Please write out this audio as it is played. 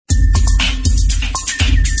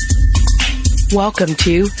Welcome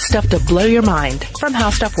to Stuff to Blow Your Mind from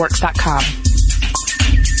HowStuffWorks.com.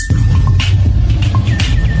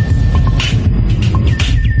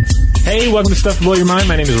 Hey, welcome to Stuff to Blow Your Mind.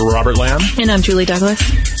 My name is Robert Lamb. And I'm Julie Douglas.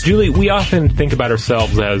 Julie, we often think about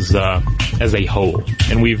ourselves as a whole,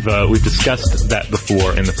 and we've discussed that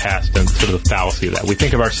before in the past, and sort of the fallacy of that. We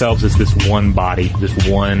think of ourselves as this one body, this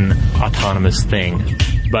one autonomous thing.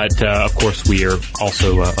 But, of course, we are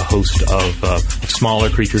also a host of smaller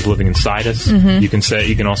creatures living inside us. Mm-hmm.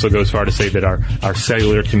 You can also go as far to say that our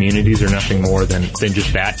cellular communities are nothing more than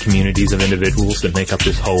just that, communities of individuals that make up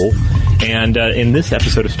this whole. And in this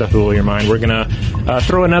episode of Stuff to Blow Your Mind, we're going to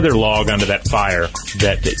throw another log onto that fire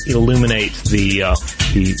that illuminates the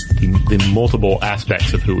multiple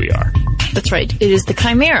aspects of who we are. That's right. It is the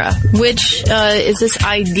chimera, which is this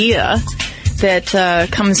idea that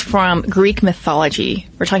comes from Greek mythology.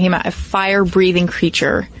 We're talking about a fire-breathing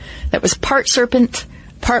creature that was part serpent,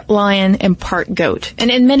 part lion, and part goat.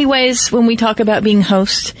 And in many ways, when we talk about being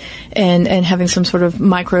host and having some sort of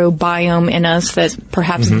microbiome in us that's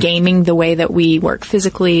perhaps gaming the way that we work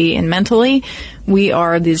physically and mentally, we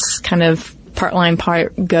are this kind of part lion,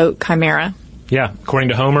 part goat chimera. Yeah, according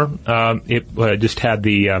to Homer, it just had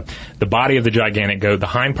the body of the gigantic goat, the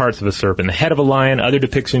hind parts of a serpent, the head of a lion. Other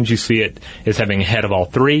depictions you see it as having a head of all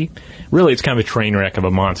three. Really, it's kind of a train wreck of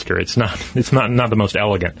a monster. It's not the most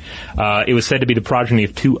elegant. It was said to be the progeny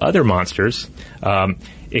of two other monsters.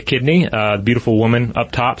 Echidna, the beautiful woman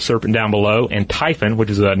up top, serpent down below, and Typhon, which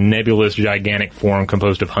is a nebulous, gigantic form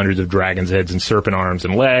composed of hundreds of dragon's heads and serpent arms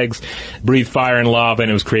and legs, breathed fire and lava, and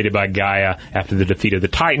it was created by Gaia after the defeat of the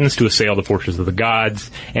Titans to assail the fortress of the gods.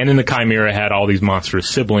 And then the Chimera had all these monstrous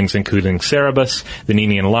siblings, including Cerberus, the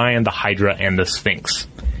Nemean lion, the Hydra, and the Sphinx.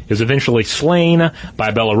 It was eventually slain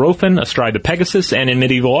by Bellerophon astride the Pegasus, and in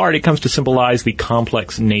medieval art it comes to symbolize the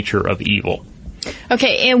complex nature of evil.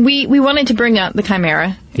 Okay, and we wanted to bring up the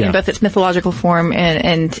chimera in both its mythological form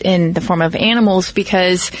and in the form of animals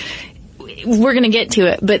because we're going to get to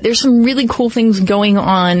it, but there's some really cool things going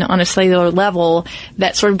on a cellular level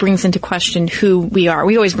that sort of brings into question who we are.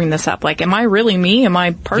 We always bring this up, like, am I really me? Am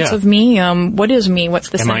I parts of me? What is me? What's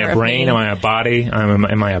the center of me? Am I a brain? Am I a body?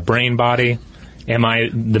 Am I a brain body? Am I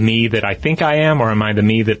the me that I think I am, or am I the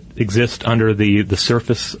me that exists under the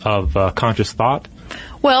surface of conscious thought?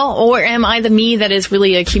 Well, or am I the me that is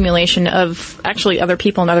really an accumulation of actually other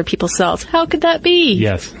people and other people's cells? How could that be?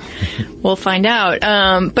 Yes. We'll find out.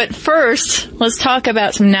 But first, let's talk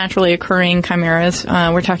about some naturally occurring chimeras.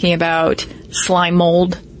 We're talking about slime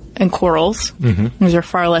mold and corals. Mm-hmm. These are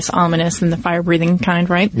far less ominous than the fire-breathing kind,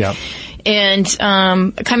 right? Yeah. And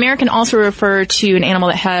a chimera can also refer to an animal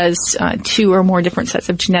that has two or more different sets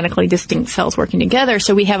of genetically distinct cells working together.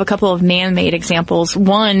 So we have a couple of man-made examples.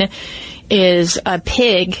 One is a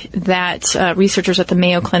pig that researchers at the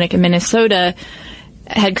Mayo Clinic in Minnesota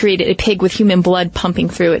had created a pig with human blood pumping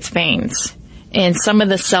through its veins. And some of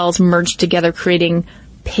the cells merged together, creating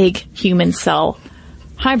pig-human cell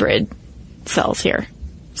hybrid cells here.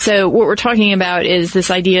 So what we're talking about is this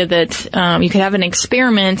idea that you could have an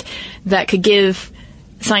experiment that could give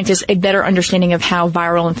scientists a better understanding of how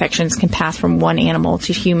viral infections can pass from one animal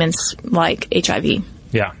to humans, like HIV.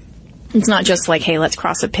 Yeah. It's not just like, hey, let's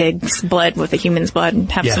cross a pig's blood with a human's blood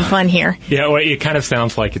and have some fun here. Yeah, well, it kind of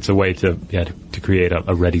sounds like it's a way to create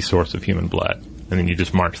a ready source of human blood. And then you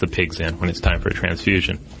just march the pigs in when it's time for a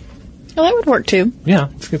transfusion. Well, that would work, too. Yeah,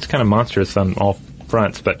 it's kind of monstrous on all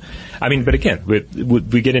fronts. But again,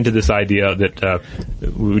 we get into this idea that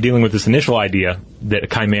we're dealing with this initial idea that a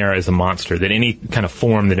chimera is a monster, that any kind of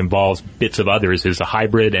form that involves bits of others is a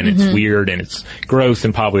hybrid, and it's weird, and it's gross,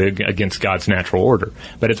 and probably against God's natural order.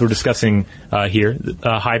 But as we're discussing here,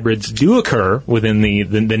 hybrids do occur within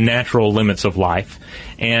the natural limits of life,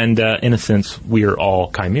 and in a sense, we are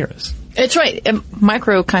all chimeras. It's right.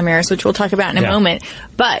 Microchimerism, which we'll talk about in a moment.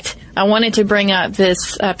 But I wanted to bring up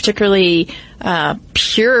this particularly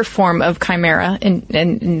pure form of chimera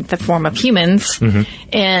in the form of humans. Mm-hmm.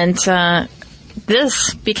 And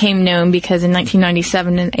this became known because in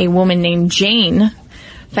 1997, a woman named Jane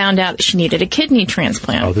found out that she needed a kidney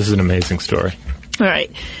transplant. Oh, this is an amazing story. All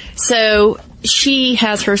right. So she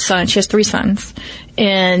has her son. She has 3 sons.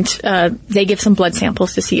 And they give some blood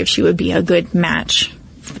samples to see if she would be a good match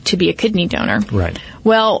to be a kidney donor. Right.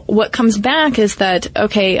 Well, what comes back is that,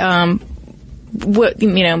 okay,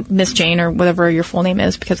 Miss Jane, or whatever your full name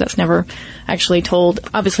is, because that's never actually told,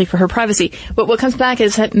 obviously for her privacy. But what comes back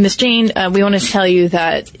is that, Miss Jane, we want to tell you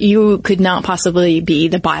that you could not possibly be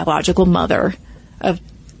the biological mother of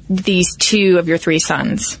these 2 of your 3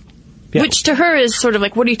 sons. Yeah. Which to her is sort of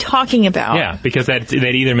like, what are you talking about? Yeah, because that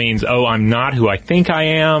either means, oh, I'm not who I think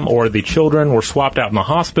I am, or the children were swapped out in the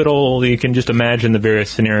hospital. You can just imagine the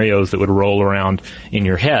various scenarios that would roll around in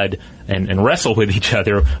your head and wrestle with each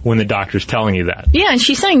other when the doctor's telling you that. Yeah, and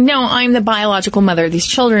she's saying, no, I'm the biological mother. These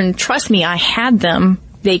children, trust me, I had them.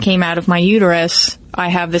 They came out of my uterus. I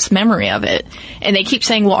have this memory of it. And they keep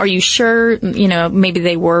saying, well, are you sure? You know, maybe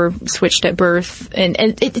they were switched at birth. And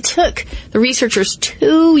it took the researchers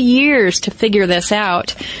 2 years to figure this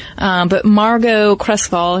out. But Margot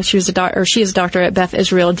Cresval, she is a doctor at Beth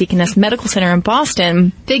Israel Deaconess Medical Center in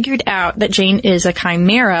Boston, figured out that Jane is a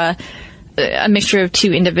chimera, a mixture of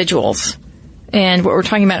two individuals. And what we're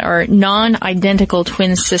talking about are non-identical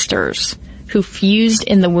twin sisters who fused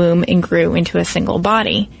in the womb and grew into a single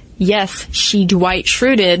body. Yes, she Dwight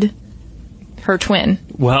Schruded her twin.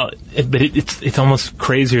 Well, but it's almost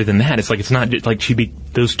crazier than that. It's like, it's not just like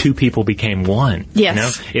those two people became one. Yes. You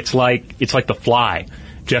know? It's like The Fly.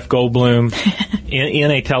 Jeff Goldblum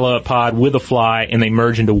in a telepod with a fly, and they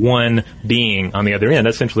merge into one being on the other end.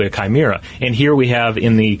 That's essentially a chimera. And here we have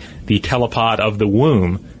in the telepod of the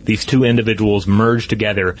womb, these two individuals merge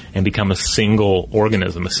together and become a single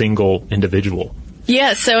organism, a single individual.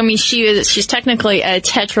 Yeah, so I mean, she's technically a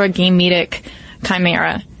tetragametic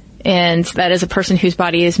chimera, and that is a person whose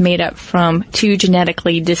body is made up from two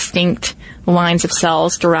genetically distinct lines of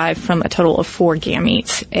cells derived from a total of 4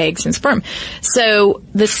 gametes, eggs and sperm. So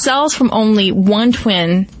the cells from only one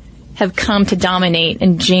twin have come to dominate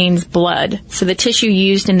in Jane's blood. So the tissue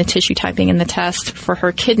used in the tissue typing in the test for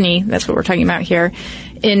her kidney, that's what we're talking about here,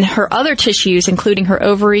 in her other tissues, including her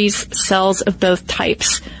ovaries, cells of both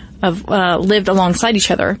types lived alongside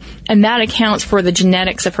each other, and that accounts for the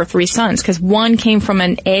genetics of her 3 sons, because one came from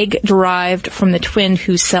an egg derived from the twin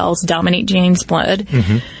whose cells dominate Jane's blood,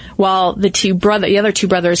 while the other 2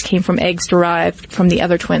 brothers came from eggs derived from the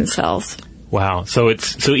other twin cells. Wow. So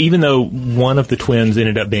even though one of the twins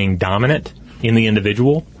ended up being dominant in the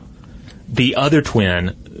individual, the other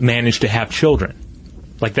twin managed to have children.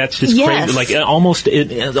 Like, that's just crazy. Like, almost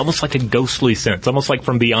like a ghostly sense, almost like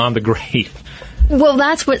from beyond the grave. Well,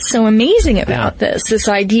 that's what's so amazing about this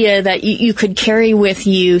idea that you could carry with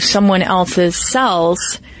you someone else's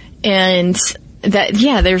cells, and that,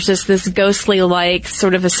 there's this ghostly-like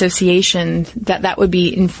sort of association that would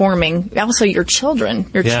be informing also your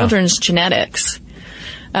children's genetics.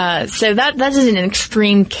 So that is an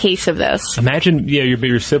extreme case of this. Imagine,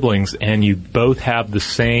 your siblings, and you both have the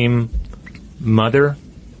same mother,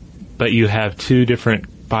 but you have 2 different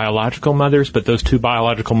biological mothers, but those 2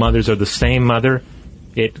 biological mothers are the same mother.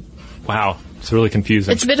 Wow, it's really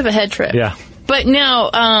confusing. It's a bit of a head trip. Yeah. But now,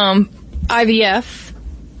 IVF,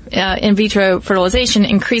 in vitro fertilization,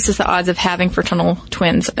 increases the odds of having fraternal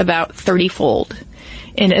twins about 30-fold,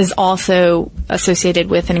 and is also associated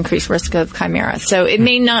with an increased risk of chimera. So it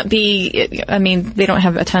may not be, I mean, they don't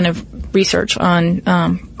have a ton of research on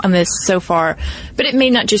this so far, but it may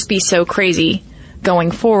not just be so crazy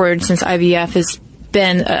going forward, since IVF has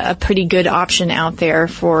been a pretty good option out there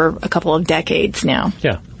for a couple of decades now.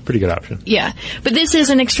 Yeah, pretty good option. Yeah, but this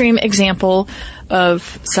is an extreme example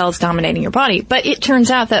of cells dominating your body. But it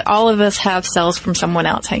turns out that all of us have cells from someone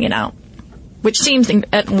else hanging out, which seems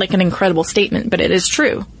like an incredible statement, but it is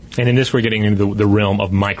true. And in this, we're getting into the realm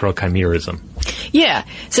of microchimerism. Yeah,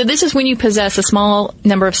 so this is when you possess a small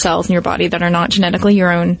number of cells in your body that are not genetically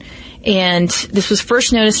your own. And this was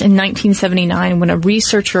first noticed in 1979 when a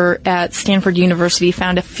researcher at Stanford University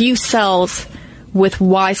found a few cells with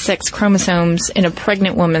Y6 chromosomes in a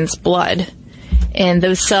pregnant woman's blood. And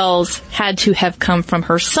those cells had to have come from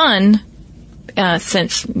her son,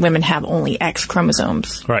 since women have only X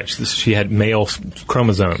chromosomes. Right. She had male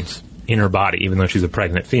chromosomes in her body, even though she's a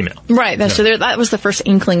pregnant female. Right. So that was the first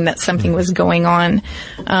inkling that something was going on.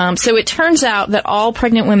 So it turns out that all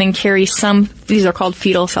pregnant women carry these are called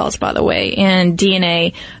fetal cells, by the way, and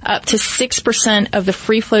DNA. Up to 6% of the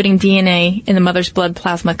free-floating DNA in the mother's blood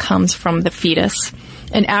plasma comes from the fetus.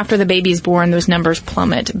 And after the baby is born, those numbers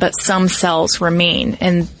plummet, but some cells remain.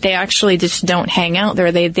 And they actually just don't hang out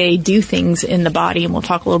there. They do things in the body, and we'll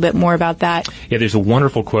talk a little bit more about that. Yeah, there's a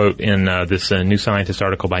wonderful quote in this New Scientist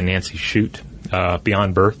article by Nancy Shute,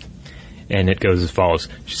 Beyond Birth, and it goes as follows.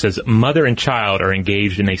 She says, mother and child are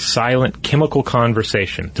engaged in a silent chemical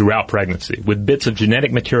conversation throughout pregnancy, with bits of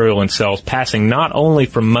genetic material and cells passing not only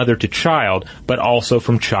from mother to child, but also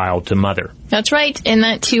from child to mother. That's right. In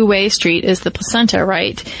that two-way street is the placenta,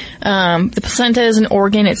 right? The placenta is an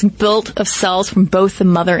organ. It's built of cells from both the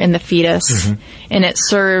mother and the fetus. Mm-hmm. And it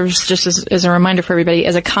serves, just as a reminder for everybody,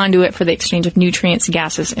 as a conduit for the exchange of nutrients,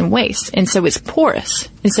 gases, and waste. And so it's porous.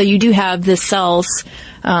 And so you do have the cells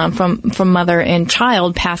from mother and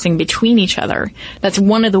child passing between each other. That's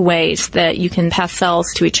one of the ways that you can pass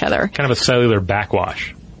cells to each other. Kind of a cellular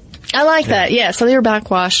backwash. I like that. Yeah, cellular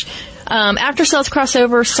backwash. After cells cross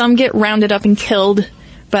over, some get rounded up and killed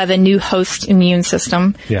by the new host immune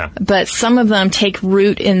system. Yeah. But some of them take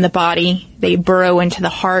root in the body. They burrow into the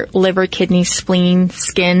heart, liver, kidney, spleen,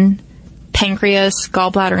 skin, pancreas,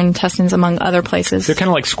 gallbladder, intestines, among other places. They're kind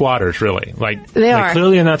of like squatters, really. They are.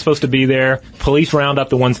 Clearly they're not supposed to be there. Police round up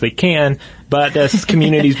the ones they can, but as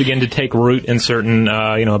communities begin to take root in certain,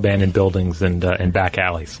 abandoned buildings and back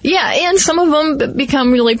alleys. Yeah, and some of them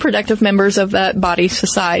become really productive members of that body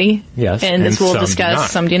society. Yes. And as we'll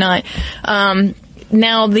discuss, some do not.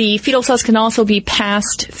 Now, the fetal cells can also be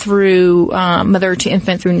passed through mother to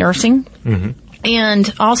infant through nursing. Mm-hmm.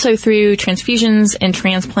 And also through transfusions and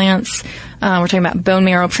transplants. We're talking about bone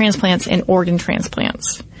marrow transplants and organ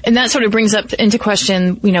transplants. And that sort of brings up into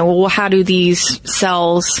question, how do these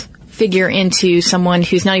cells figure into someone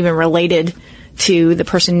who's not even related to the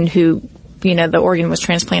person who, the organ was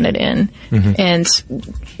transplanted in? Mm-hmm. And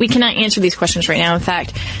we cannot answer these questions right now. In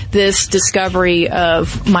fact, this discovery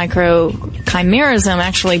of microchimerism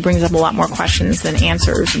actually brings up a lot more questions than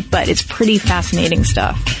answers, but it's pretty fascinating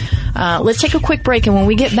stuff. Let's take a quick break, and when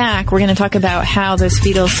we get back, we're going to talk about how those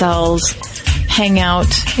fetal cells hang out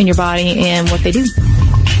in your body and what they do.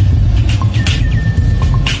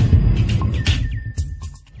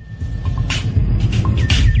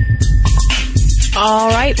 All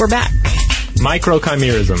right, we're back.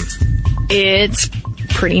 Microchimerism. It's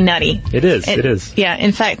pretty nutty. It is. Yeah,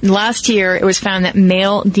 in fact, last year it was found that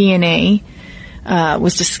male DNA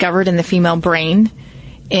was discovered in the female brain.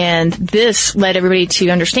 And this led everybody to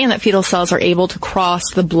understand that fetal cells are able to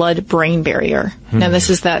cross the blood-brain barrier. Now, this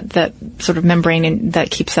is that sort of membrane that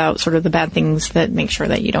keeps out sort of the bad things that make sure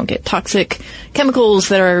that you don't get toxic chemicals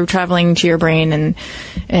that are traveling to your brain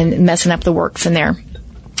and messing up the works in there.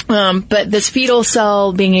 But this fetal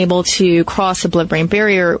cell being able to cross the blood-brain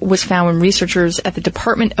barrier was found when researchers at the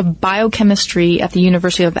Department of Biochemistry at the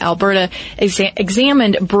University of Alberta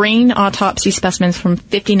examined brain autopsy specimens from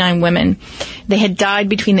 59 women. They had died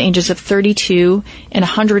between the ages of 32 and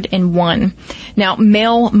 101. Now,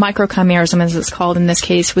 male microchimerism, as it's called in this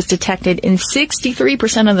case, was detected in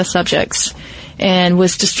 63% of the subjects and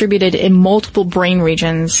was distributed in multiple brain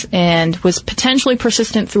regions and was potentially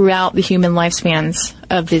persistent throughout the human lifespans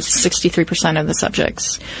of the 63% of the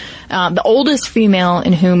subjects. The oldest female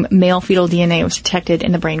in whom male fetal DNA was detected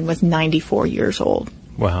in the brain was 94 years old.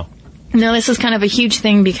 Wow. Now, this is kind of a huge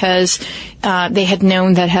thing because they had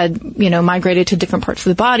known that had, migrated to different parts of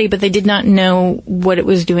the body, but they did not know what it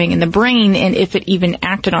was doing in the brain and if it even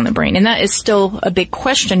acted on the brain. And that is still a big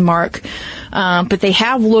question mark. But they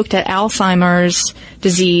have looked at Alzheimer's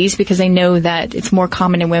disease because they know that it's more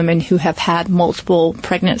common in women who have had multiple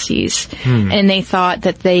pregnancies. And they thought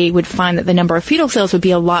that they would find that the number of fetal cells would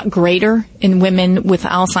be a lot greater in women with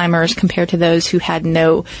Alzheimer's compared to those who had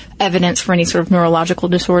no evidence for any sort of neurological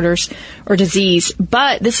disorders or disease.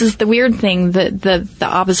 But this is the weird thing, that the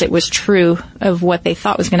opposite was true of what they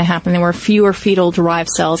thought was going to happen. There were fewer fetal-derived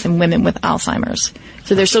cells in women with Alzheimer's.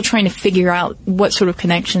 So they're still trying to figure out what sort of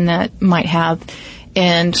connection that might have.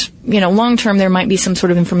 And, long term, there might be some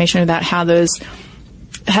sort of information about how those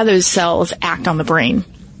cells act on the brain.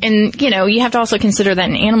 And, you have to also consider that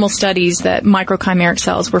in animal studies that microchimeric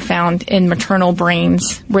cells were found in maternal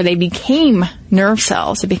brains where they became nerve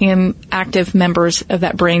cells. They became active members of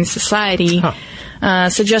that brain society,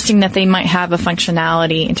 suggesting that they might have a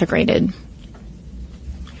functionality integrated.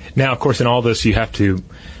 Now, of course, in all this, you have to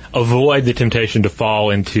avoid the temptation to fall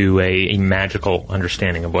into a magical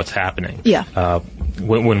understanding of what's happening. Yeah.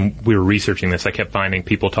 When we were researching this, I kept finding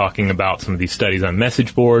people talking about some of these studies on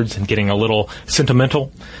message boards and getting a little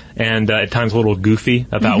sentimental and at times a little goofy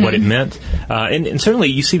about what it meant. And certainly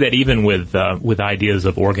you see that even with ideas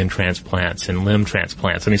of organ transplants and limb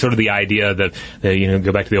transplants. I mean, sort of the idea that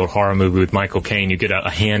go back to the old horror movie with Michael Caine, you get a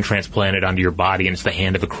hand transplanted onto your body and it's the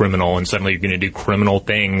hand of a criminal, and suddenly you're going to do criminal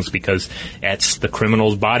things because that's the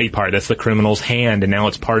criminal's body part, that's the criminal's hand, and now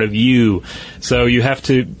it's part of you. So you have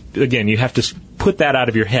to put that out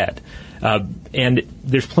of your head. And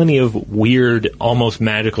there's plenty of weird, almost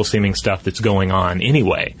magical seeming stuff that's going on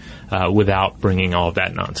anyway, without bringing all of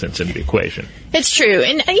that nonsense into the equation. It's true.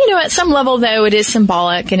 And, at some level, though, it is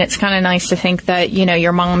symbolic, and it's kind of nice to think that,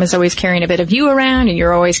 your mom is always carrying a bit of you around, and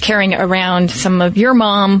you're always carrying around some of your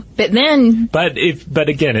mom, but then... But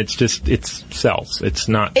again, it's cells. It's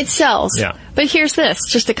not... It's cells. Yeah. But here's this,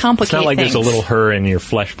 just to complicate It's not like things. there's a little her in your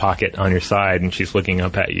flesh pocket on your side, and she's looking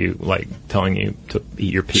up at you, like, telling you to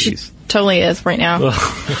eat your peas. She totally is right now.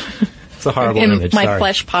 It's a horrible in image. my Sorry.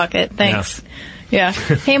 flesh pocket. Thanks. Yeah.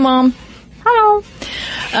 Hey, Mom. Hello.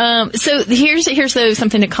 So here's though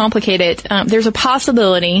something to complicate it. There's a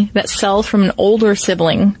possibility that cells from an older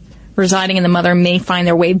sibling residing in the mother may find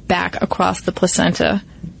their way back across the placenta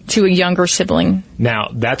to a younger sibling. Now,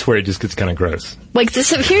 that's where it just gets kind of gross. Like,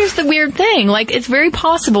 so here's the weird thing. Like, it's very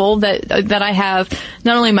possible that I have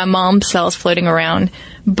not only my mom's cells floating around,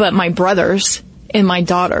 but my brother's and my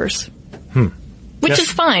daughter's. Which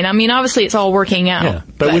is fine. I mean, obviously, it's all working out. Yeah.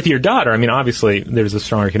 But with your daughter, I mean, obviously, there's a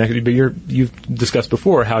stronger connection. But you've discussed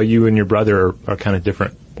before how you and your brother are kind of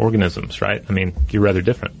different organisms, right? I mean, you're rather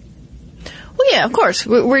different. Well, yeah, of course.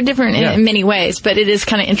 We're different in many ways, but it is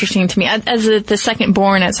kind of interesting to me. As the second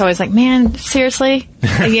born, it's always like, man, seriously?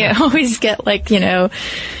 You always get like, second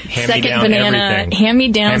banana,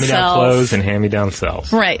 hand-me-down cells. Hand-me-down clothes and hand-me-down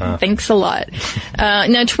cells. Right. Thanks a lot.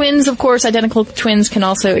 Now, twins, of course, identical twins can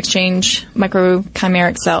also exchange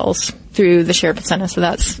microchimeric cells through the shared placenta, so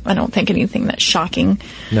I don't think anything that's shocking.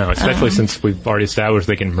 No, especially since we've already established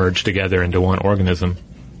they can merge together into one organism.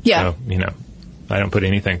 Yeah. So, I don't put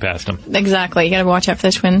anything past them. Exactly. You gotta watch out for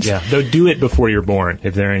those twins. Yeah. Though do it before you're born.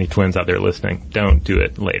 If there are any twins out there listening, don't do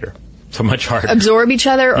it later. So much harder. Absorb each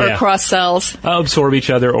other or cross cells? Absorb each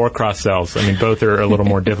other or cross cells. I mean, both are a little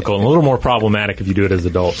more difficult and a little more problematic if you do it as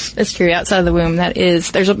adults. That's true. Outside of the womb,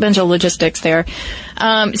 there's a bunch of logistics there.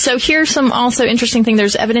 So here's some also interesting thing.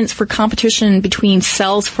 There's evidence for competition between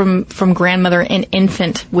cells from grandmother and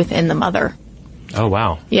infant within the mother. Oh,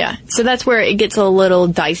 wow. Yeah. So that's where it gets a little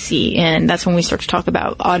dicey, and that's when we start to talk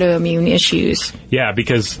about autoimmune issues. Yeah,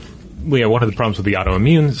 because one of the problems with the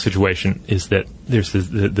autoimmune situation is that there's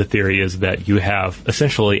the theory is that you have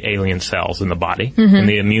essentially alien cells in the body, and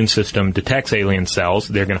the immune system detects alien cells,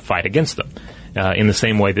 they're going to fight against them. In the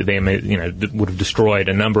same way that they would have destroyed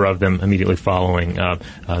a number of them immediately following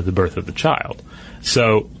the birth of the child.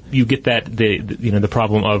 So you get the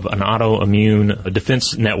problem of an autoimmune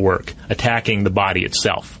defense network attacking the body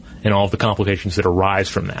itself and all of the complications that arise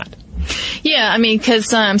from that. Yeah, I mean, because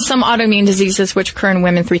some autoimmune diseases, which occur in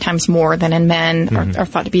women 3 times more than in men, are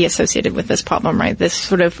thought to be associated with this problem, right? This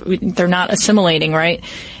sort of, they're not assimilating, right?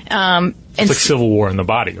 It's like civil war in the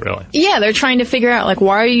body, really. Yeah, they're trying to figure out, like,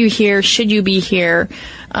 why are you here? Should you be here?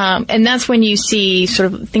 And that's when you see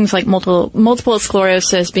sort of things like multiple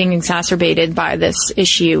sclerosis being exacerbated by this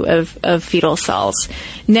issue of fetal cells.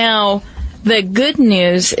 Now, the good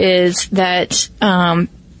news is that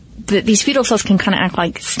these fetal cells can kind of act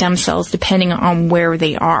like stem cells depending on where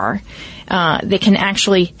they are. They can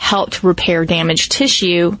actually help to repair damaged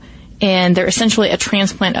tissue, and they're essentially a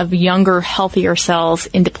transplant of younger, healthier cells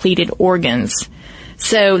in depleted organs.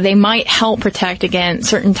 So they might help protect against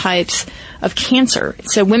certain types of cancer.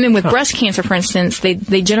 So women with breast cancer, for instance,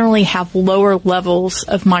 they generally have lower levels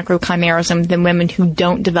of microchimerism than women who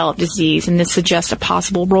don't develop disease, and this suggests a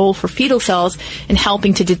possible role for fetal cells in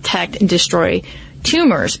helping to detect and destroy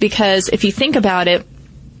tumors. Because if you think about it,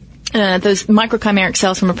 those microchimeric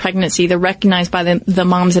cells from a pregnancy, they're recognized by the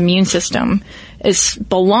mom's immune system as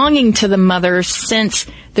belonging to the mother since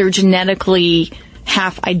they're genetically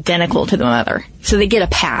half identical to the mother. So they get a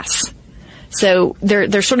pass. So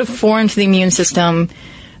they're sort of foreign to the immune system,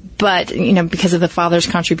 but, because of the father's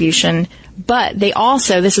contribution. But they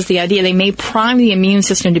also, this is the idea, they may prime the immune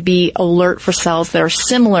system to be alert for cells that are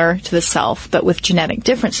similar to the self, but with genetic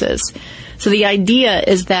differences. So the idea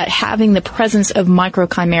is that having the presence of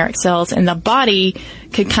microchimeric cells in the body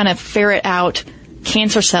could kind of ferret out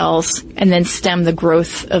cancer cells and then stem the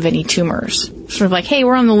growth of any tumors. Sort of like, hey,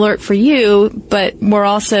 we're on the alert for you, but we're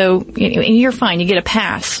also, and you're fine, you get a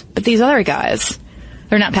pass. But these other guys,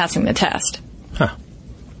 they're not passing the test. Huh.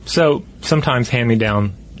 So sometimes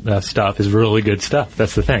hand-me-down stuff is really good stuff.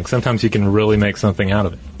 That's the thing. Sometimes you can really make something out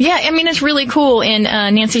of it. Yeah, I mean, it's really cool. And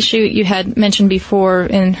Nancy Shute, you had mentioned before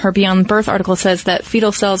in her Beyond Birth article, says that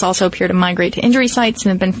fetal cells also appear to migrate to injury sites and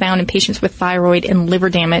have been found in patients with thyroid and liver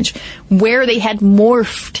damage where they had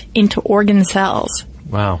morphed into organ cells.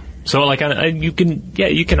 Wow. So, like, you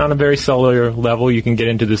can on a very cellular level, you can get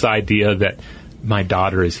into this idea that my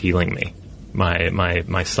daughter is healing me.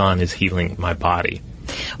 My son is healing my body.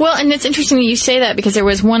 Well, and it's interesting that you say that because there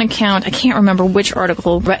was one account, I can't remember which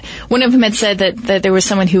article, but one of them had said that there was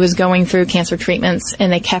someone who was going through cancer treatments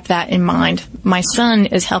and they kept that in mind. My son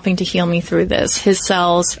is helping to heal me through this. His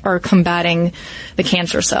cells are combating the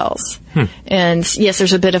cancer cells. And yes,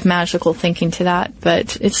 there's a bit of magical thinking to that,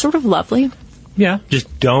 but it's sort of lovely. Yeah,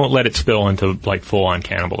 just don't let it spill into like full-on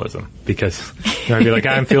cannibalism, because I'd be like,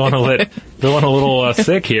 I'm feeling a little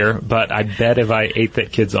sick here, but I bet if I ate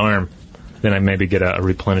that kid's arm, then I maybe get a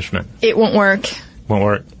replenishment. It won't work. Won't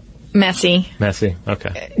work. Messy.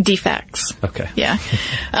 Okay. Defects. Okay. Yeah.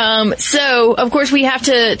 So, of course, we have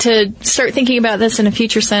to start thinking about this in a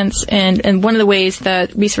future sense. And one of the ways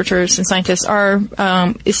that researchers and scientists are,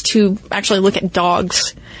 is to actually look at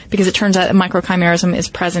dogs, because it turns out that microchimerism is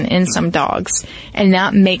present in some dogs. And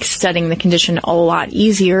that makes studying the condition a lot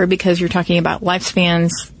easier, because you're talking about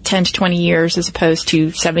lifespans 10 to 20 years as opposed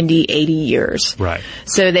to 70, 80 years. Right.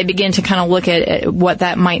 So they begin to kind of look at what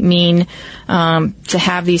that might mean to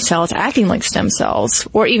have these cells acting like stem cells,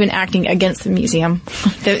 or even acting against the museum.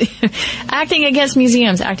 Acting against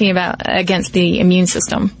museums, against the immune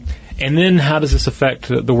system. And then how does this affect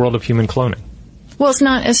the world of human cloning? Well, it's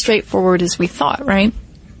not as straightforward as we thought, right?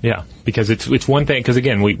 Yeah, because it's one thing, because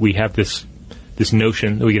again, we have this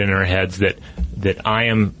notion that we get in our heads that I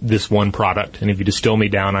am this one product, and if you distill me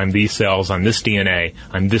down, I'm these cells, I'm this DNA,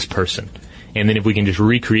 I'm this person. And then if we can just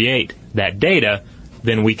recreate that data,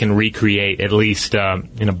 then we can recreate, at least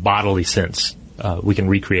in a bodily sense, we can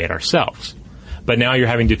recreate ourselves. But now you're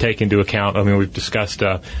having to take into account, I mean, we've discussed,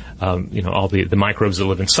 all the microbes that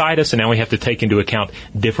live inside us, and now we have to take into account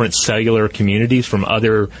different cellular communities from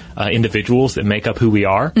other individuals that make up who we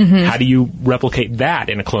are. Mm-hmm. How do you replicate that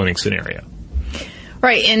in a cloning scenario?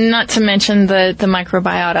 Right, and not to mention the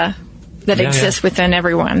microbiota that exists within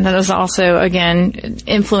everyone. That is also, again,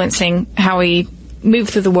 influencing how we move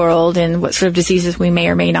through the world and what sort of diseases we may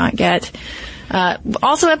or may not get.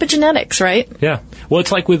 Also epigenetics, right? Yeah. Well,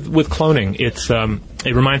 it's like with cloning.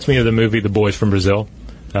 It reminds me of the movie The Boys from Brazil,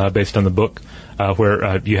 based on the book,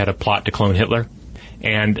 where you had a plot to clone Hitler.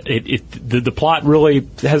 And the plot really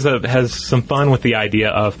has some fun with the idea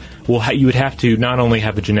of, well, you would have to not only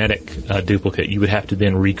have a genetic duplicate, you would have to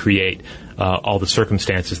then recreate all the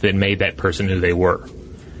circumstances that made that person who they were.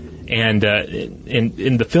 And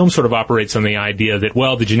the film sort of operates on the idea that,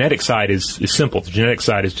 well, the genetic side is simple. The genetic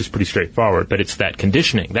side is just pretty straightforward, but it's that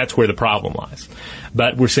conditioning. That's where the problem lies.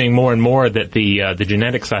 But we're seeing more and more that the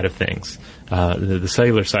genetic side of things, the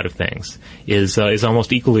cellular side of things, is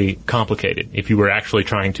almost equally complicated if you were actually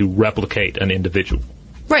trying to replicate an individual.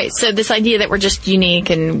 Right. So this idea that we're just unique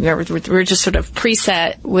and we're just sort of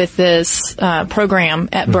preset with this program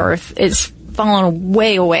at birth is fallen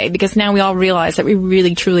way away, because now we all realize that we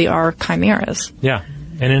really truly are chimeras. Yeah.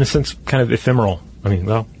 And in a sense, kind of ephemeral. I mean,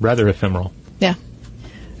 well, rather ephemeral. Yeah.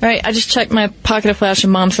 All right. I just checked my pocket of flesh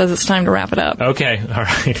and Mom says it's time to wrap it up. Okay. All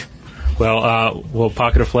right. Well,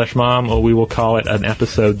 Pocket of Flesh, Mom, we will call it an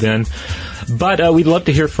episode then. But we'd love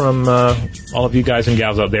to hear from all of you guys and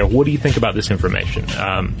gals out there. What do you think about this information?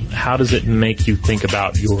 How does it make you think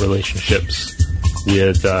about your relationships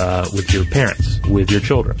with your parents, with your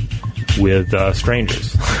children, with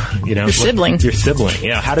strangers? Your sibling. Your sibling,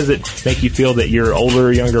 yeah. How does it make you feel that your older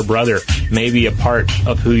or younger brother may be a part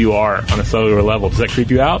of who you are on a cellular level? Does that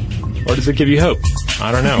creep you out? Or does it give you hope?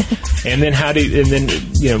 I don't know. And then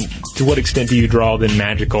to what extent do you draw then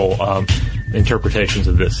magical interpretations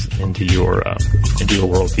of this into your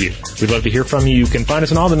worldview? We'd love to hear from you. You can find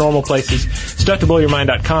us in all the normal places.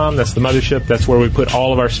 StuffToBlowYourMind.com. That's the mothership. That's where we put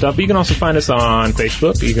all of our stuff. But you can also find us on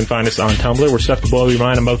Facebook. You can find us on Tumblr. We're Stuff to Blow Your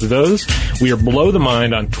Mind on both of those. We are Below the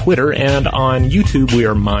Mind on Twitter, and on YouTube we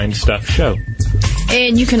are Mind Stuff Show.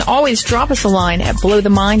 And you can always drop us a line at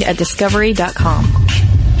blowthemind@discovery.com.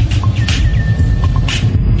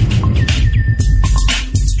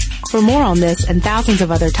 For more on this and thousands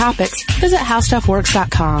of other topics, visit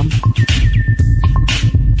HowStuffWorks.com.